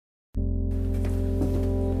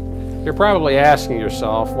You're probably asking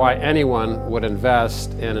yourself why anyone would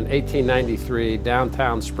invest in an 1893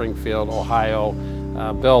 downtown Springfield, Ohio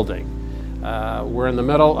building. We're in the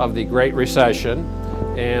middle of the Great Recession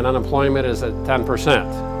and unemployment is at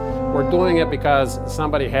 10%. We're doing it because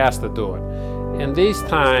somebody has to do it. In these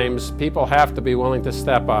times, people have to be willing to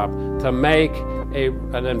step up to make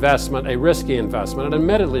an investment, a risky investment, an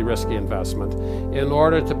admittedly risky investment, in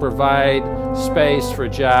order to provide space for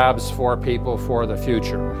jobs for people for the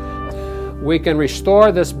future. We can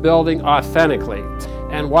restore this building authentically,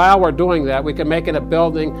 and while we're doing that, we can make it a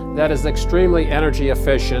building that is extremely energy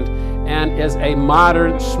efficient and is a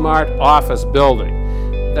modern, smart office building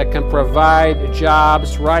that can provide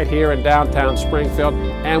jobs right here in downtown Springfield,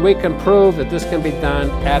 and we can prove that this can be done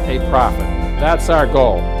at a profit. That's our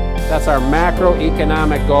goal. That's our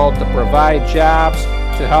macroeconomic goal, to provide jobs,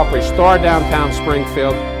 to help restore downtown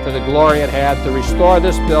Springfield to the glory it had, to restore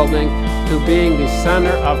this building to being the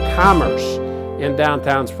center of commerce in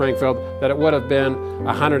downtown Springfield that it would have been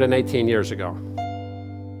 118 years ago.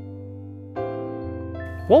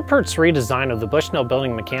 Woolpert's redesign of the Bushnell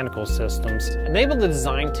building mechanical systems enabled the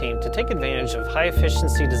design team to take advantage of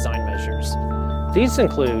high-efficiency design measures. These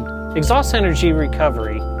include exhaust energy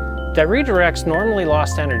recovery that redirects normally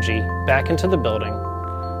lost energy back into the building,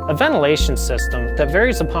 a ventilation system that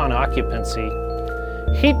varies upon occupancy,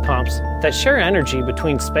 heat pumps that share energy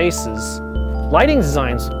between spaces, lighting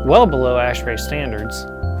designs well below ASHRAE standards,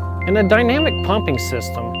 and a dynamic pumping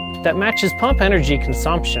system that matches pump energy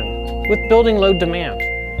consumption with building load demand.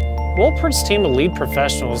 Woolpert's team of lead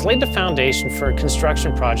professionals laid the foundation for a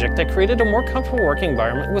construction project that created a more comfortable working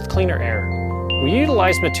environment with cleaner air. We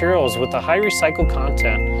utilized materials with a high recycled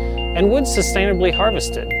content and wood sustainably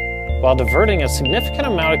harvested, while diverting a significant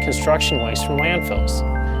amount of construction waste from landfills.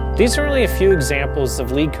 These are only a few examples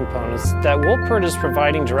of LEED components that Woolpert is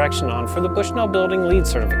providing direction on for the Bushnell Building LEED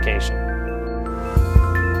certification.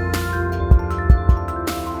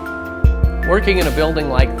 Working in a building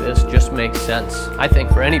like this just makes sense, I think,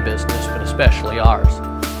 for any business, but especially ours.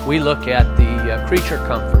 We look at the creature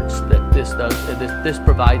comforts that this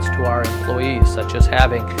provides to our employees, such as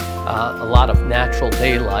having a lot of natural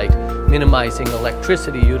daylight, minimizing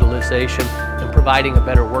electricity utilization, and providing a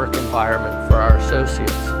better work environment for our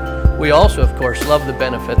associates. We also, of course, love the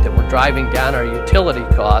benefit that we're driving down our utility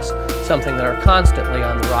costs, something that are constantly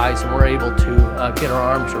on the rise, and we're able to get our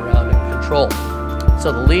arms around and control.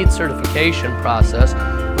 So the LEED certification process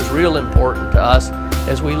was real important to us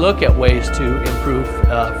as we look at ways to improve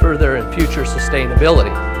further and future sustainability.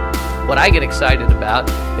 What I get excited about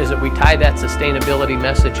is that we tie that sustainability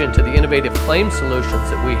message into the innovative claim solutions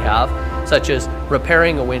that we have, such as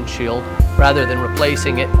repairing a windshield rather than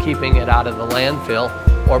replacing it and keeping it out of the landfill,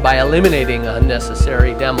 or by eliminating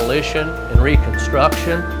unnecessary demolition and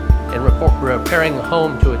reconstruction and repairing a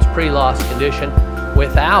home to its pre-loss condition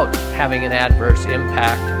without having an adverse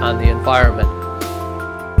impact on the environment.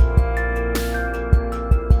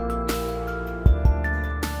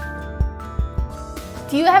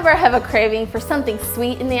 Do you ever have a craving for something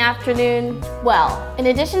sweet in the afternoon? Well, in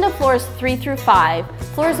addition to floors 3 through 5,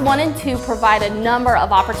 floors 1 and 2 provide a number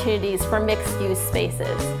of opportunities for mixed-use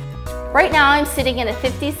spaces. Right now I'm sitting in a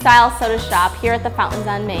 50s style soda shop here at the Fountains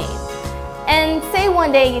on Main. And say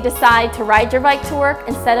one day you decide to ride your bike to work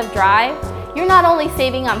instead of drive, you're not only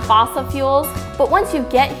saving on fossil fuels, but once you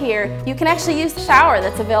get here, you can actually use the shower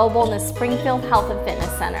that's available in the Springfield Health and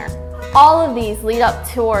Fitness Center. All of these lead up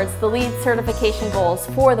towards the LEED certification goals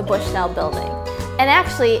for the Bushnell building. And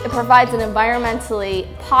actually, it provides an environmentally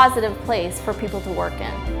positive place for people to work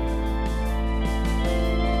in.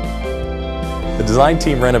 The design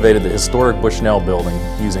team renovated the historic Bushnell building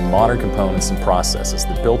using modern components and processes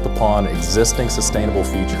that built upon existing sustainable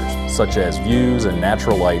features, such as views and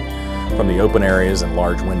natural light from the open areas and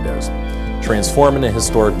large windows, transforming the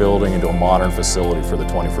historic building into a modern facility for the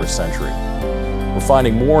 21st century. We're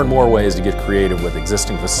finding more and more ways to get creative with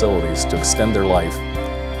existing facilities to extend their life.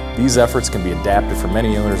 These efforts can be adapted for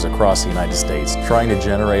many owners across the United States trying to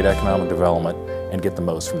generate economic development and get the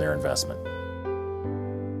most from their investment.